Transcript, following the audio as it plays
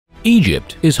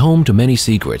Egypt is home to many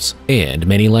secrets and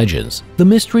many legends. The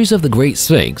mysteries of the Great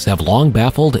Sphinx have long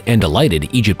baffled and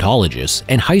delighted Egyptologists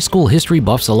and high school history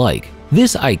buffs alike.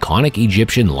 This iconic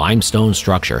Egyptian limestone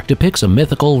structure depicts a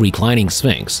mythical reclining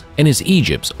sphinx and is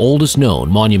Egypt's oldest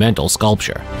known monumental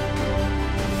sculpture.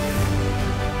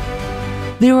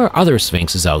 There are other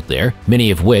sphinxes out there,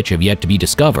 many of which have yet to be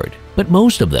discovered, but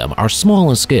most of them are small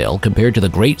in scale compared to the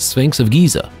Great Sphinx of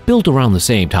Giza, built around the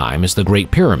same time as the Great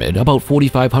Pyramid about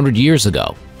 4,500 years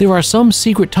ago. There are some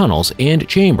secret tunnels and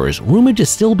chambers rumored to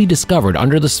still be discovered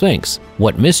under the Sphinx.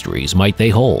 What mysteries might they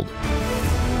hold?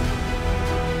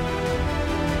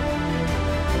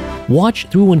 Watch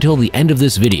through until the end of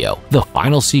this video. The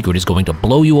final secret is going to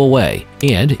blow you away.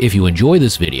 And if you enjoy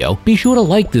this video, be sure to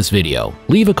like this video,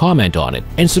 leave a comment on it,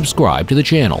 and subscribe to the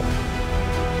channel.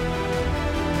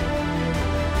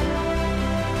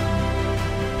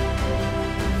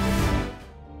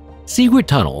 Secret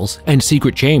tunnels and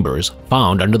secret chambers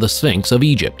found under the Sphinx of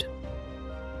Egypt.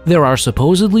 There are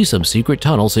supposedly some secret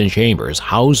tunnels and chambers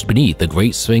housed beneath the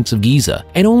Great Sphinx of Giza,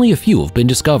 and only a few have been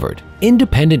discovered.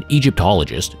 Independent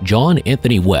Egyptologist John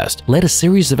Anthony West led a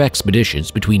series of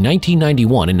expeditions between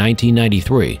 1991 and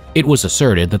 1993. It was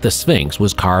asserted that the Sphinx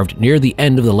was carved near the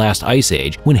end of the last ice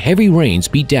age when heavy rains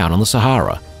beat down on the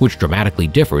Sahara, which dramatically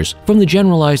differs from the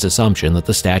generalized assumption that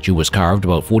the statue was carved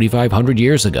about 4,500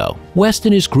 years ago. West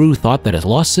and his crew thought that a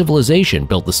lost civilization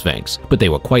built the Sphinx, but they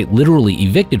were quite literally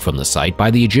evicted from the site by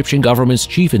the Egyptian government's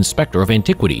chief inspector of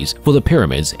antiquities for the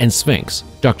pyramids and Sphinx,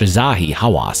 Dr. Zahi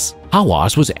Hawass.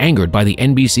 Hawass was angered by the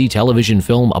NBC television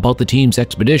film about the team's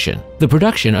expedition. The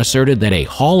production asserted that a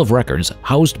hall of records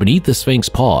housed beneath the Sphinx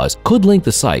paws could link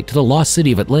the site to the lost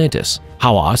city of Atlantis.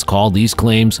 Hawass called these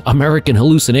claims American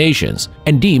hallucinations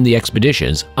and deemed the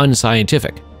expeditions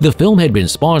unscientific. The film had been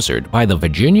sponsored by the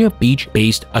Virginia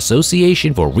Beach-based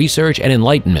Association for Research and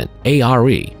Enlightenment, ARE,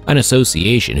 an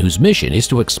association whose mission is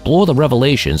to explore the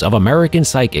revelations of American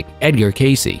psychic Edgar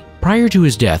Cayce. Prior to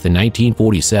his death in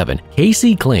 1947,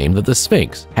 Cayce claimed that the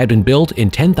Sphinx had been built in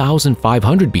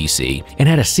 10,500 BC and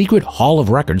had a secret hall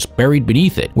of records buried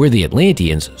beneath it where the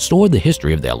Atlanteans stored the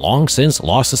history of their long-since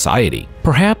lost society.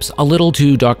 Perhaps a little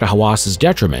to Dr. Hawass's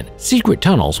detriment, secret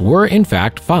tunnels were in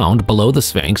fact found below the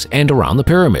Sphinx and around the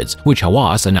pyramids, which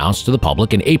Hawass announced to the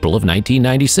public in April of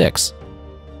 1996.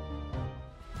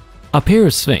 A pair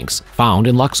of Sphinx found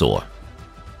in Luxor.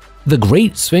 The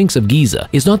Great Sphinx of Giza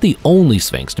is not the only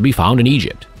Sphinx to be found in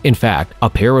Egypt. In fact, a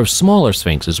pair of smaller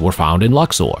Sphinxes were found in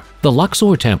Luxor. The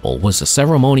Luxor Temple was a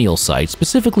ceremonial site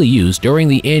specifically used during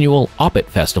the annual Opet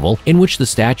Festival, in which the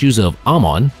statues of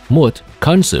Amun, Mut,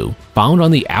 Khonsu, found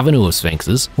on the Avenue of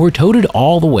Sphinxes, were toted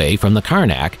all the way from the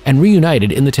Karnak and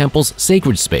reunited in the temple's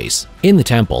sacred space. In the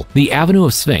temple, the Avenue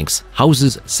of Sphinx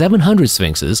houses 700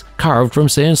 Sphinxes carved from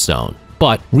sandstone.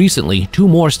 But recently, two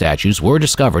more statues were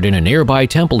discovered in a nearby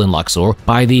temple in Luxor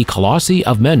by the Colossi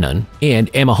of Memnon and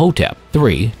Amenhotep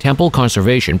III Temple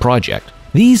Conservation Project.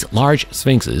 These large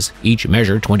sphinxes each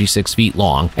measure 26 feet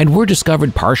long and were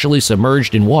discovered partially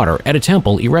submerged in water at a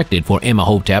temple erected for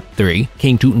Amenhotep III,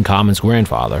 King Tutankhamun's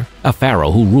grandfather, a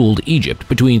pharaoh who ruled Egypt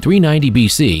between 390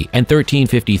 BC and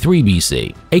 1353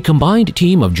 BC. A combined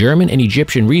team of German and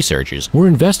Egyptian researchers were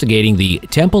investigating the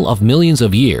Temple of Millions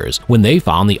of Years when they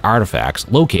found the artifacts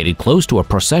located close to a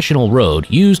processional road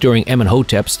used during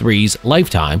Amenhotep III's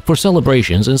lifetime for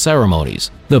celebrations and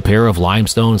ceremonies. The pair of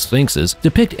limestone sphinxes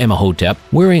depict Amenhotep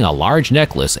wearing a large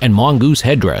necklace and mongoose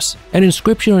headdress. An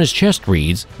inscription on his chest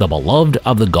reads, "The beloved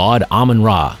of the god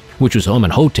Amun-Ra," which was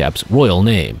Amenhotep's royal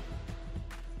name.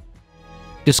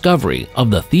 Discovery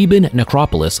of the Theban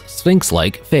necropolis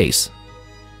sphinx-like face.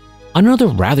 Another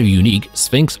rather unique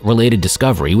Sphinx-related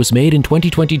discovery was made in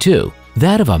 2022,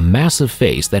 that of a massive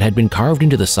face that had been carved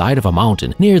into the side of a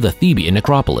mountain near the Theban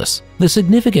necropolis. The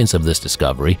significance of this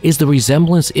discovery is the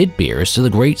resemblance it bears to the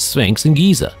Great Sphinx in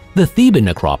Giza. The Theban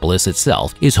necropolis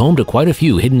itself is home to quite a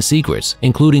few hidden secrets,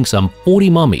 including some 40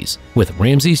 mummies, with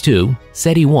Ramses II,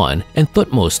 Seti I, and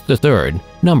Thutmose III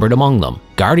numbered among them.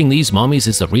 Guarding these mummies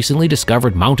is the recently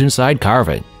discovered mountainside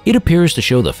carving. It appears to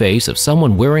show the face of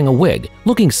someone wearing a wig,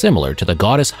 looking similar to the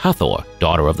goddess Hathor,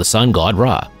 daughter of the sun god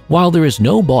Ra. While there is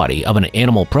no body of an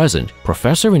animal present,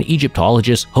 professor and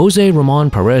Egyptologist Jose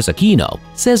Ramon Perez Aquino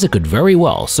says it could very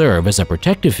well serve as a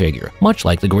protective figure, much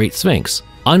like the Great Sphinx.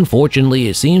 Unfortunately,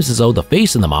 it seems as though the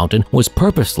face in the mountain was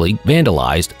purposely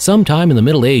vandalized sometime in the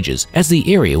Middle Ages as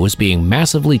the area was being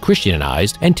massively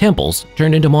Christianized and temples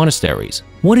turned into monasteries.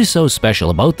 What is so special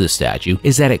about this statue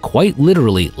is that it quite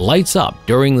literally lights up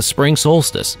during the spring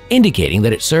solstice, indicating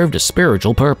that it served a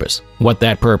spiritual purpose. What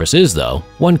that purpose is, though,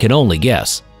 one can only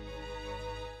guess.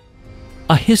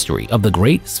 A history of the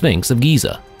Great Sphinx of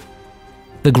Giza.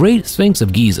 The Great Sphinx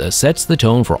of Giza sets the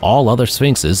tone for all other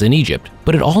sphinxes in Egypt,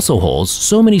 but it also holds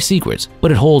so many secrets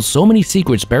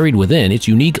buried within its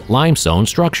unique limestone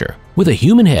structure. With a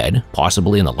human head,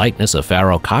 possibly in the likeness of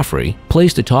Pharaoh Khafre,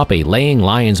 placed atop a laying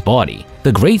lion's body,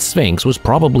 the Great Sphinx was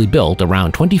probably built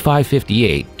around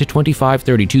 2558 to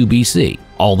 2532 BC,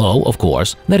 although, of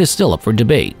course, that is still up for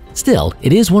debate. Still,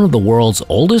 it is one of the world's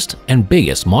oldest and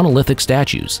biggest monolithic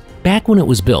statues. Back when it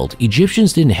was built,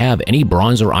 Egyptians didn't have any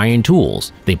bronze or iron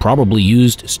tools. They probably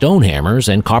used stone hammers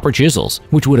and copper chisels,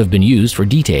 which would have been used for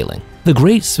detailing. The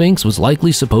Great Sphinx was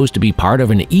likely supposed to be part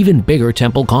of an even bigger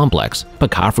temple complex,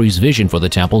 but Khafre's vision for the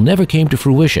temple never came to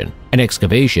fruition. An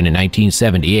excavation in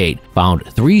 1978 found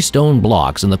 3 stone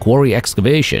blocks in the quarry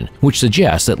excavation, which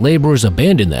suggests that laborers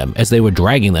abandoned them as they were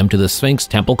dragging them to the Sphinx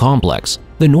temple complex.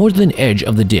 The northern edge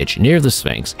of the ditch near the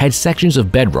Sphinx had sections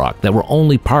of bedrock that were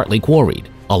only partly quarried.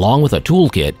 Along with a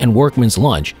toolkit and workman's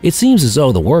lunch, it seems as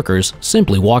though the workers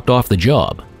simply walked off the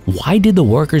job. Why did the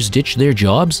workers ditch their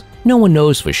jobs? No one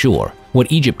knows for sure.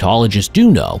 What Egyptologists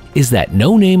do know is that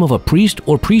no name of a priest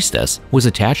or priestess was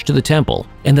attached to the temple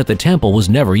and that the temple was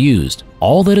never used.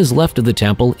 All that is left of the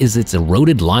temple is its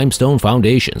eroded limestone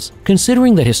foundations.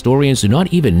 Considering that historians do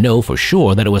not even know for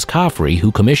sure that it was Khafre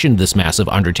who commissioned this massive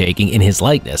undertaking in his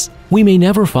likeness, we may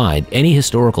never find any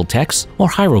historical texts or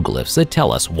hieroglyphs that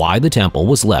tell us why the temple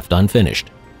was left unfinished.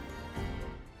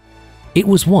 It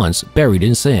was once buried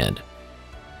in sand.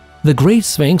 The Great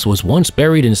Sphinx was once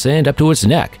buried in sand up to its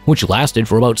neck, which lasted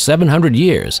for about 700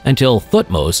 years until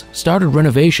Thutmose started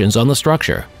renovations on the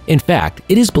structure. In fact,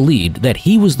 it is believed that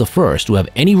he was the first to have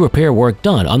any repair work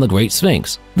done on the Great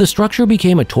Sphinx. The structure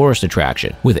became a tourist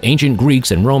attraction, with ancient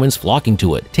Greeks and Romans flocking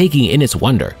to it, taking in its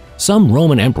wonder. Some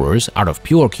Roman emperors, out of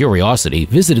pure curiosity,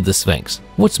 visited the Sphinx.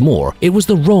 What's more, it was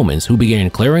the Romans who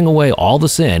began clearing away all the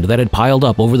sand that had piled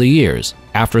up over the years.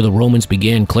 After the Romans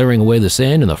began clearing away the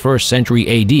sand in the 1st century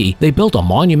AD, they built a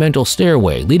monumental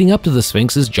stairway leading up to the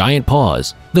Sphinx's giant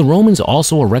paws. The Romans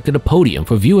also erected a podium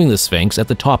for viewing the Sphinx at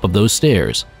the top of those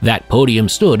stairs. That podium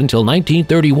stood until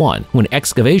 1931, when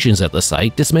excavations at the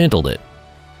site dismantled it.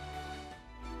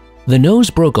 The nose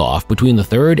broke off between the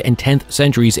 3rd and 10th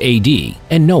centuries AD,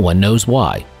 and no one knows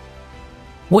why.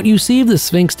 What you see of the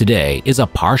Sphinx today is a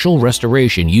partial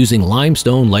restoration using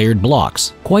limestone layered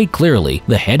blocks. Quite clearly,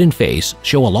 the head and face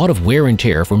show a lot of wear and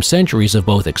tear from centuries of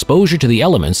both exposure to the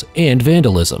elements and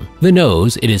vandalism. The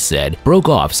nose, it is said, broke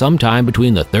off sometime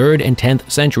between the 3rd and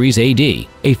 10th centuries AD.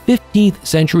 A 15th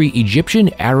century Egyptian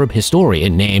Arab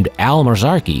historian named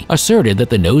al-Marzarki asserted that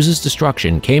the nose's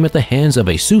destruction came at the hands of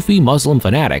a Sufi Muslim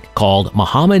fanatic called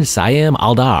Muhammad Sayyam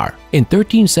al-Dar. In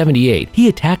 1378, he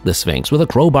attacked the Sphinx with a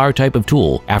crowbar type of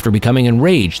tool after becoming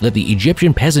enraged that the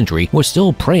Egyptian peasantry was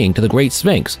still praying to the Great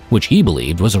Sphinx, which he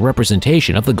believed was a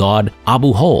representation of the god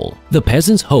Abu Hol. The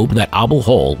peasants hoped that Abu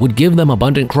Hol would give them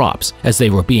abundant crops as they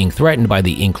were being threatened by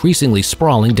the increasingly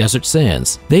sprawling desert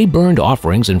sands. They burned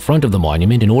offerings in front of the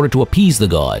monument in order to appease the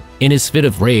god. In his fit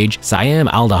of rage, Sayyam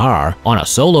al-Dahar, on a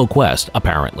solo quest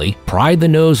apparently, pried the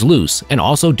nose loose and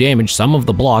also damaged some of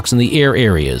the blocks in the air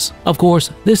areas. Of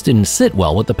course, this didn't sit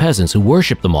well with the peasants who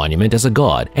worshipped the monument as a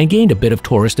god and gained a bit of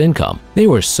tourist income. They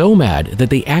were so mad that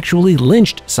they actually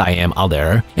lynched Sayyam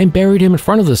al-Dahar and buried him in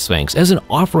front of the Sphinx as an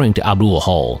offering to Abu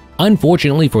Hol.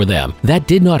 Unfortunately for them, that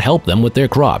did not help them with their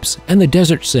crops, and the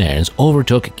desert sands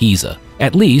overtook Giza.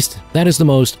 At least, that is the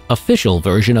most official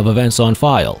version of events on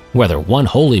file. Whether one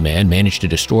holy man managed to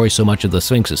destroy so much of the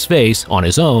Sphinx's face on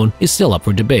his own is still up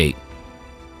for debate.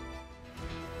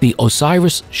 The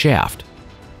Osiris Shaft.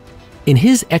 In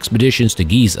his expeditions to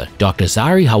Giza, Dr.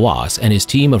 Zahi Hawass and his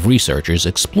team of researchers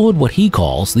explored what he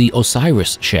calls the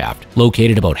Osiris Shaft,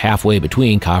 located about halfway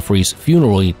between Khafre's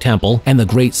funerary temple and the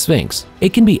Great Sphinx.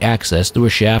 It can be accessed through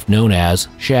a shaft known as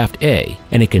Shaft A,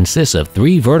 and it consists of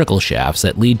 3 vertical shafts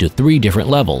that lead to 3 different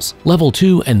levels. Level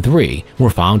 2 and 3 were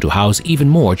found to house even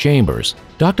more chambers.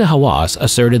 Dr. Hawass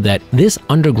asserted that this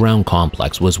underground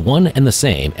complex was one and the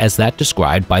same as that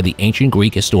described by the ancient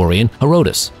Greek historian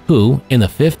Herodotus, who, in the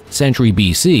 5th century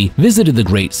BC, visited the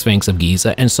Great Sphinx of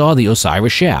Giza and saw the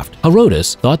Osiris Shaft.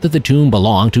 Herodotus thought that the tomb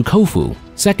belonged to Khufu,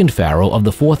 2nd pharaoh of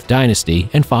the 4th dynasty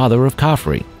and father of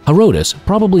Khafre. Herodotus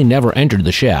probably never entered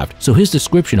the shaft, so his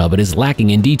description of it is lacking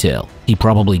in detail. He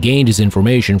probably gained his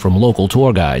information from local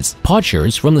tour guides.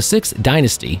 Potsherds from the 6th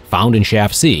dynasty, found in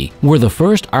Shaft C, were the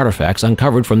first artifacts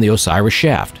uncovered from the Osiris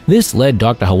Shaft. This led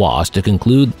Dr. Hawass to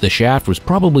conclude the shaft was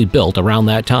probably built around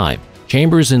that time.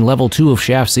 Chambers in level 2 of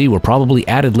Shaft C were probably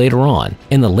added later on,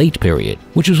 in the late period,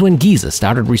 which was when Giza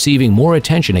started receiving more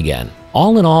attention again.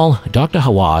 All in all, Dr.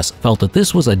 Hawass felt that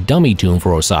this was a dummy tomb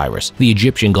for Osiris, the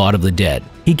Egyptian god of the dead.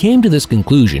 He came to this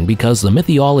conclusion because the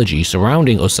mythology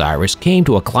surrounding Osiris came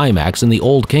to a climax in the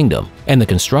Old Kingdom, and the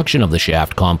construction of the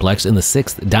shaft complex in the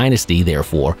 6th dynasty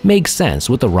therefore makes sense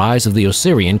with the rise of the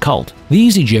Osirian cult.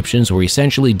 These Egyptians were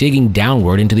essentially digging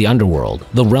downward into the underworld,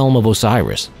 the realm of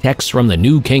Osiris. Texts from the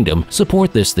New Kingdom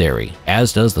support this theory,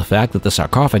 as does the fact that the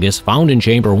sarcophagus found in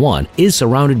Chamber 1 is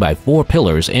surrounded by 4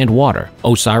 pillars and water.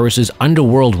 Osiris's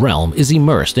underworld realm is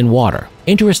immersed in water.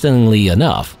 Interestingly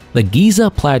enough, the Giza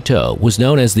Plateau was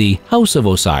known as the House of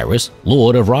Osiris,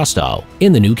 Lord of Rostau.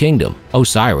 In the New Kingdom,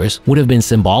 Osiris would have been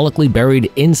symbolically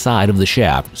buried inside of the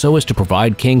shaft so as to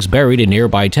provide kings buried in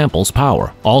nearby temples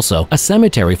power. Also, a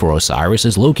cemetery for Osiris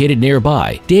is located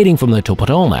nearby, dating from the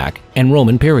Ptolemaic and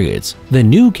Roman periods. The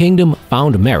New Kingdom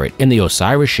found merit in the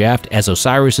Osiris shaft as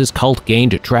Osiris's cult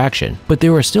gained traction, but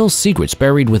there are still secrets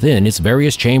buried within its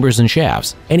various chambers and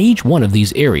shafts, and each one of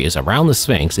these areas around the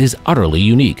Sphinx is utterly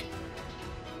unique.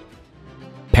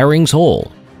 Perring's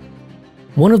Hole.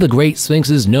 One of the Great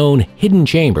Sphinx's known hidden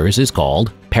chambers is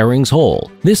called Perring's Hole.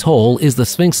 This hole is the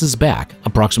Sphinx's back,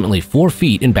 approximately 4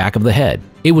 feet in back of the head.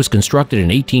 It was constructed in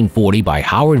 1840 by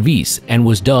Howard Weiss and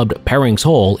was dubbed Perring's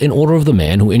Hole in honor of the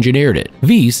man who engineered it.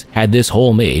 Weiss had this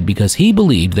hole made because he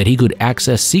believed that he could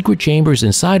access secret chambers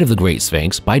inside of the Great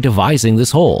Sphinx by devising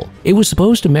this hole. It was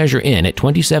supposed to measure in at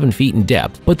 27 feet in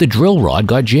depth, but the drill rod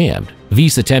got jammed.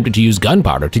 Weiss attempted to use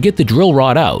gunpowder to get the drill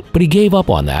rod out, but he gave up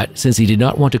on that since he did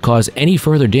not want to cause any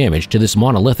further damage to this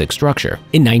monolithic structure.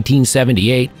 In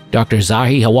 1978, Dr.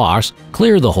 Zahi Hawass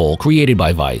cleared the hole created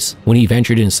by Weiss. When he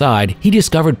ventured inside, he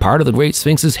discovered part of the Great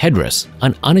Sphinx's headdress,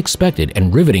 an unexpected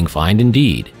and riveting find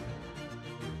indeed.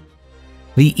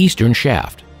 The Eastern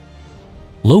Shaft.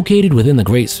 Located within the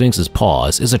Great Sphinx's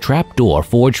paws is a trapdoor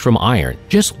forged from iron.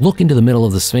 Just look into the middle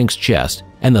of the Sphinx chest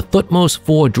and the Thutmose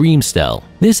 4 dream stele.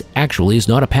 This actually is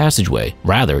not a passageway,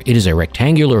 rather it is a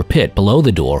rectangular pit below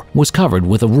the door was covered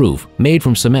with a roof made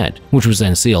from cement, which was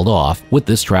then sealed off with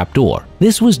this trapdoor.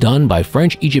 This was done by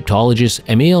French Egyptologist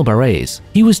Émile Barrès.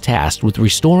 He was tasked with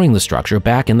restoring the structure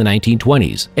back in the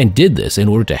 1920s and did this in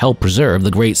order to help preserve the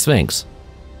Great Sphinx.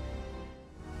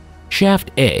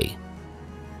 Shaft A.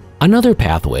 Another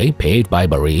pathway paved by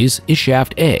Barrès is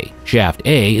Shaft A. Shaft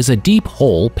A is a deep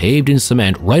hole paved in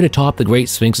cement right atop the Great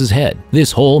Sphinx's head.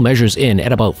 This hole measures in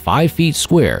at about 5 feet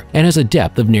square and has a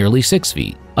depth of nearly 6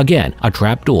 feet. Again, a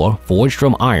trapdoor forged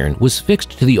from iron was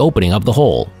fixed to the opening of the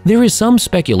hole. There is some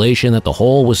speculation that the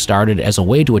hole was started as a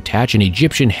way to attach an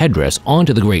Egyptian headdress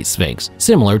onto the Great Sphinx,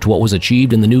 similar to what was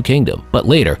achieved in the New Kingdom, but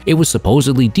later it was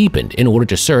supposedly deepened in order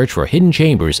to search for hidden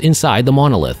chambers inside the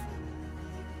monolith.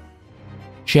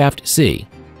 Shaft C.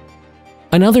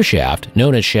 Another shaft,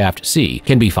 known as Shaft C,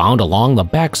 can be found along the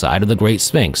backside of the Great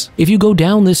Sphinx. If you go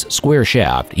down this square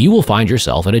shaft, you will find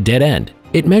yourself at a dead end.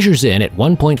 It measures in at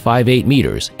 1.58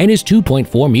 meters and is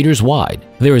 2.4 meters wide.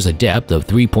 There is a depth of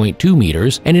 3.2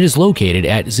 meters and it is located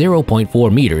at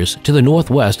 0.4 meters to the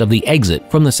northwest of the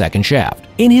exit from the second shaft.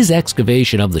 In his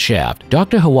excavation of the shaft,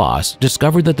 Dr. Hawass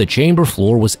discovered that the chamber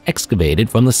floor was excavated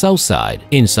from the south side.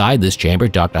 Inside this chamber,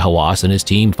 Dr. Hawass and his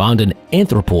team found an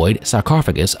anthropoid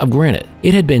sarcophagus of granite.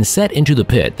 It had been set into the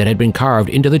pit that had been carved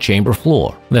into the chamber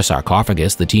floor. The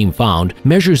sarcophagus the team found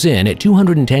measures in at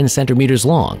 210 centimeters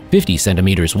long, 50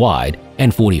 centimeters wide,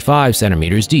 and 45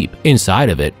 centimeters deep. Inside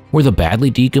of it were the badly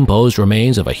decomposed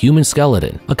remains of a human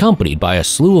skeleton, accompanied by a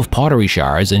slew of pottery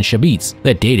shards and shabits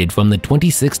that dated from the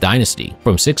 26th dynasty,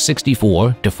 from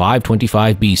 664 to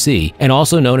 525 BC, and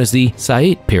also known as the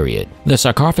Sa'ite period. The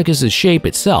sarcophagus's shape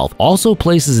itself also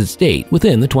places its date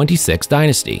within the 26th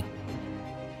dynasty.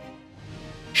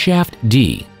 Shaft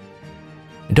D.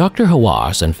 Dr.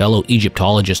 Hawass and fellow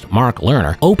Egyptologist Mark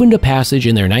Lerner opened a passage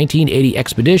in their 1980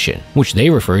 expedition, which they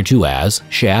referred to as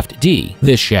Shaft D.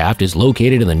 This shaft is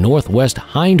located in the northwest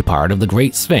hind part of the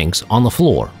Great Sphinx on the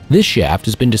floor. This shaft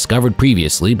has been discovered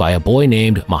previously by a boy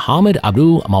named Muhammad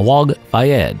Abdul Mawag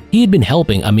Fayed. He had been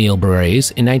helping Émile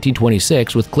Barrès in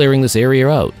 1926 with clearing this area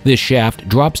out. This shaft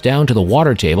drops down to the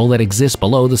water table that exists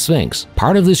below the Sphinx.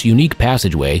 Part of this unique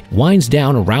passageway winds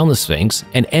down around the Sphinx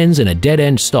and ends in a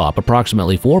dead-end stop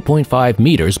approximately 4.5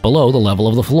 meters below the level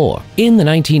of the floor. In the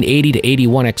 1980 to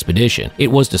 81 expedition, it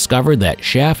was discovered that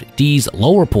Shaft D's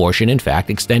lower portion in fact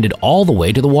extended all the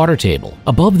way to the water table.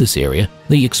 Above this area,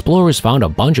 the explorers found a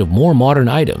bunch of more modern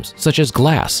items such as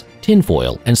glass,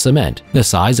 tinfoil, and cement. The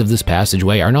sides of this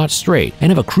passageway are not straight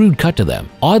and have a crude cut to them.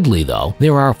 Oddly though,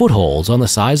 there are footholds on the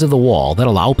sides of the wall that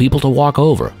allow people to walk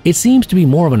over. It seems to be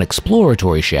more of an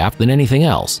exploratory shaft than anything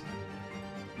else.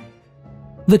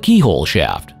 The Keyhole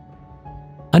Shaft.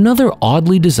 Another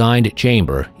oddly designed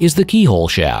chamber is the keyhole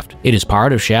shaft. It is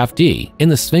part of shaft D in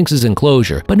the Sphinx's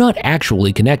enclosure, but not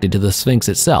actually connected to the Sphinx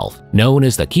itself. Known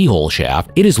as the keyhole shaft,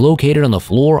 it is located on the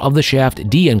floor of the shaft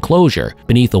D enclosure,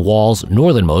 beneath the wall's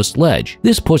northernmost ledge.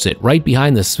 This puts it right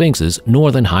behind the Sphinx's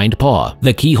northern hind paw.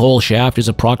 The keyhole shaft is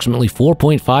approximately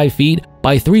 4.5 feet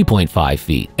by 3.5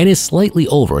 feet and is slightly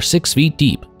over 6 feet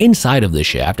deep. Inside of this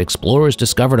shaft, explorers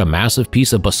discovered a massive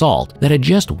piece of basalt that had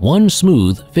just one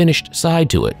smooth, finished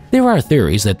side to it. There are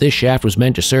theories that this shaft was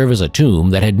meant to serve as a tomb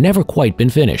that had never quite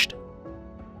been finished.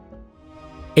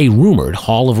 A rumored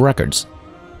Hall of Records.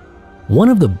 One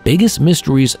of the biggest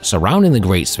mysteries surrounding the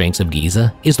Great Sphinx of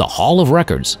Giza is the Hall of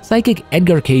Records. Psychic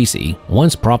Edgar Cayce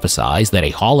once prophesied that a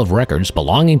Hall of Records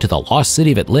belonging to the lost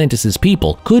city of Atlantis'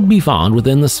 people could be found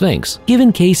within the Sphinx.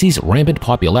 Given Cayce's rampant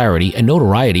popularity and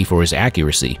notoriety for his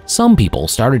accuracy, some people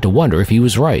started to wonder if he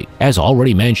was right. As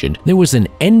already mentioned, there was an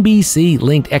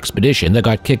NBC-linked expedition that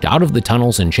got kicked out of the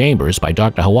tunnels and chambers by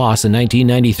Dr. Hawass in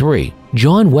 1993.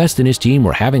 John West and his team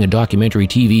were having a documentary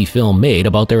TV film made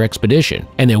about their expedition,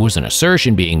 and there was an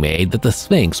assertion being made that the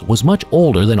Sphinx was much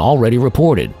older than already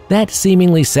reported. That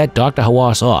seemingly set Dr.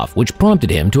 Hawass off, which prompted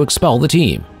him to expel the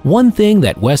team. One thing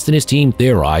that West and his team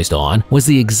theorized on was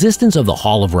the existence of the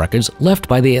Hall of Records left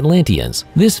by the Atlanteans.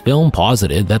 This film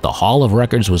posited that the Hall of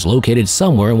Records was located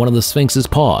somewhere in one of the Sphinx's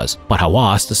paws, but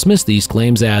Hawass dismissed these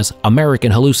claims as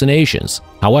American hallucinations.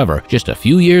 However, just a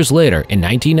few years later, in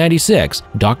 1996,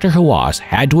 Dr. Hawass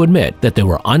had to admit that there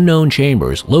were unknown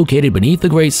chambers located beneath the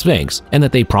Great Sphinx and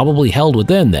that they probably held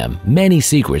within them many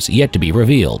secrets yet to be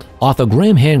revealed. Author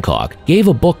Graham Hancock gave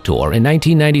a book tour in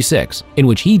 1996 in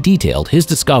which he detailed his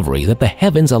discovery that the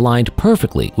heavens aligned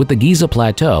perfectly with the Giza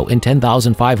Plateau in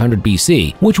 10,500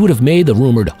 BC, which would have made the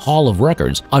rumored Hall of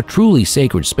Records a truly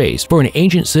sacred space for an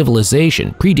ancient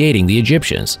civilization predating the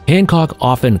Egyptians. Hancock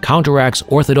often counteracts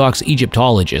orthodox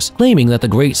Egyptologists, claiming that the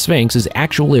Great Sphinx is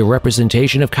actually a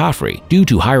representation of Khafre due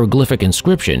to hieroglyphic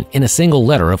inscription in a single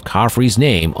letter of Khafre's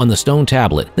name on the stone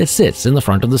tablet that sits in the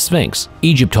front of the Sphinx.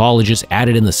 Egyptologists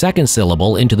added in the second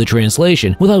syllable into the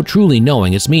translation without truly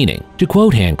knowing its meaning. To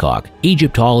quote Hancock,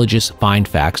 Egyptologists find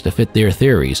facts to fit their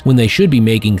theories when they should be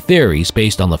making theories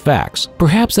based on the facts.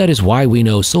 Perhaps that is why we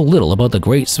know so little about the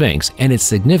Great Sphinx and its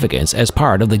significance as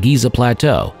part of the Giza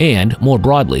Plateau and, more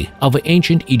broadly, of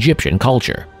ancient Egyptian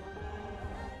culture.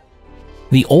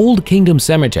 The Old Kingdom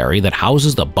Cemetery that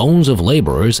houses the bones of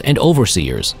laborers and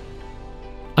overseers.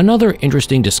 Another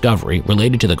interesting discovery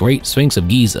related to the Great Sphinx of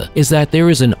Giza is that there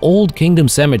is an Old Kingdom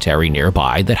cemetery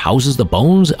nearby that houses the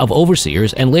bones of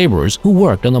overseers and laborers who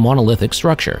worked on the monolithic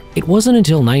structure. It wasn't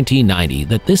until 1990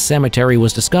 that this cemetery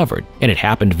was discovered, and it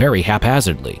happened very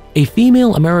haphazardly. A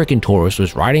female American tourist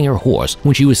was riding her horse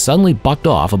when she was suddenly bucked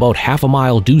off about half a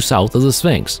mile due south of the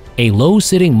Sphinx. A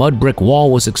low-sitting mud brick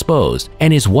wall was exposed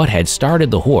and is what had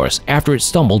started the horse after it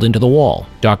stumbled into the wall.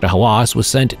 Dr. Hawass was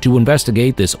sent to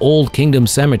investigate this Old Kingdom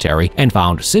cemetery and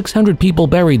found 600 people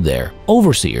buried there.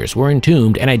 Overseers were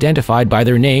entombed and identified by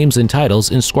their names and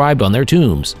titles inscribed on their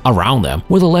tombs. Around them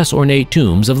were the less ornate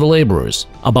tombs of the laborers.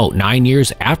 About 9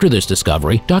 years after this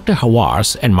discovery, Dr.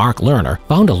 Hawass and Mark Lerner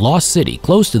found a lost city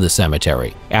close to the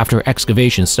cemetery. After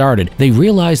excavation started, they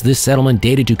realized this settlement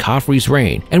dated to Khafre's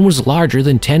reign and was larger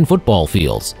than 10 football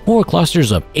fields. 4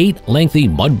 clusters of 8 lengthy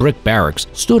mud brick barracks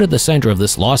stood at the center of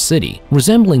this lost city,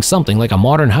 resembling something like a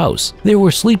modern house. There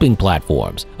were sleeping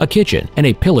platforms, a kitchen, and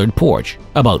a pillared porch.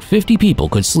 About 50 people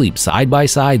could sleep side by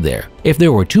side there. If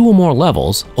there were 2 or more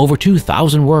levels, over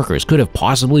 2,000 workers could have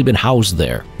possibly been housed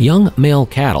there. Young male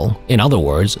cattle, in other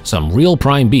words, some real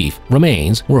prime beef,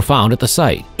 remains were found at the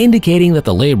site, indicating that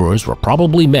the laborers were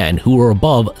probably men who were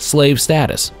above slave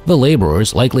status. The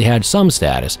laborers likely had some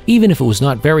status, even if it was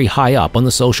not very high up on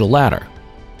the social ladder.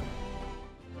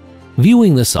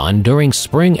 Viewing the sun during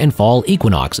spring and fall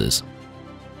equinoxes.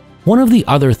 One of the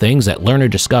other things that Lerner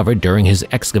discovered during his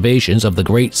excavations of the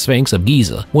Great Sphinx of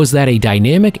Giza was that a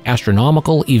dynamic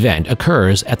astronomical event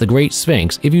occurs at the Great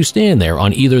Sphinx if you stand there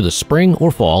on either the spring or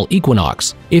fall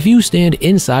equinox. If you stand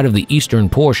inside of the eastern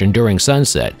portion during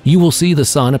sunset, you will see the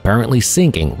sun apparently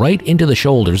sinking right into the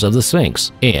shoulders of the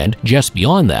Sphinx, and just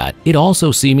beyond that, it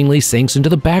also seemingly sinks into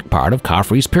the back part of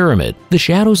Khafre's pyramid. The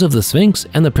shadows of the Sphinx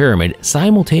and the pyramid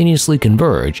simultaneously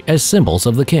converge as symbols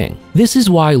of the king. This is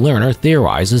why Lerner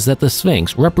theorizes that the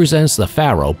Sphinx represents the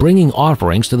pharaoh bringing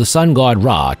offerings to the sun god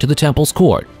Ra to the temple's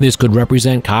court. This could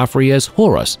represent Khafre as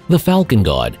Horus, the falcon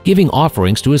god, giving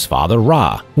offerings to his father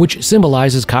Ra, which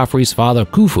symbolizes Khafre's father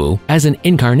Khufu as an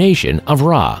incarnation of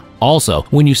Ra. Also,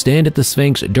 when you stand at the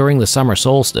Sphinx during the summer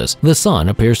solstice, the sun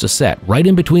appears to set right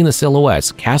in between the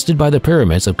silhouettes casted by the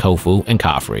pyramids of Khufu and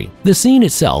Khafre. The scene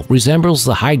itself resembles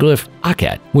the hieroglyph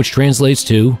Akhet, which translates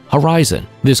to horizon.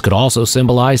 This could also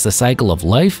symbolize the cycle of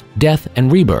life, death,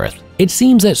 and rebirth. It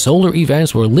seems that solar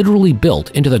events were literally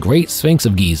built into the Great Sphinx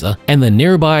of Giza and the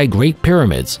nearby Great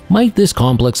Pyramids. Might this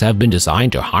complex have been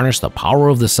designed to harness the power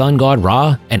of the sun god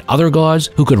Ra and other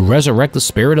gods who could resurrect the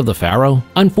spirit of the pharaoh?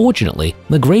 Unfortunately,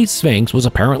 the Great Sphinx was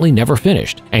apparently never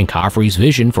finished, and Khafre's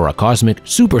vision for a cosmic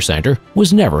supercenter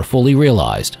was never fully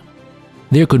realized.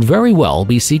 There could very well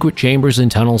be secret chambers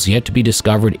and tunnels yet to be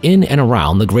discovered in and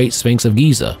around the Great Sphinx of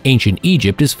Giza. Ancient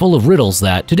Egypt is full of riddles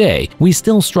that, today, we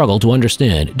still struggle to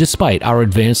understand despite our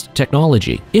advanced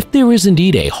technology. If there is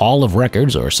indeed a hall of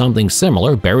records or something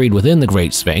similar buried within the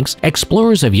Great Sphinx,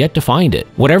 explorers have yet to find it.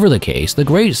 Whatever the case, the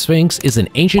Great Sphinx is an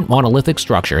ancient monolithic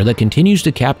structure that continues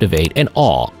to captivate and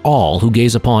awe all who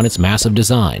gaze upon its massive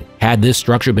design. Had this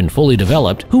structure been fully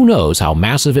developed, who knows how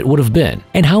massive it would have been,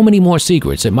 and how many more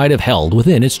secrets it might have held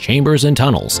within its chambers and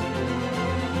tunnels.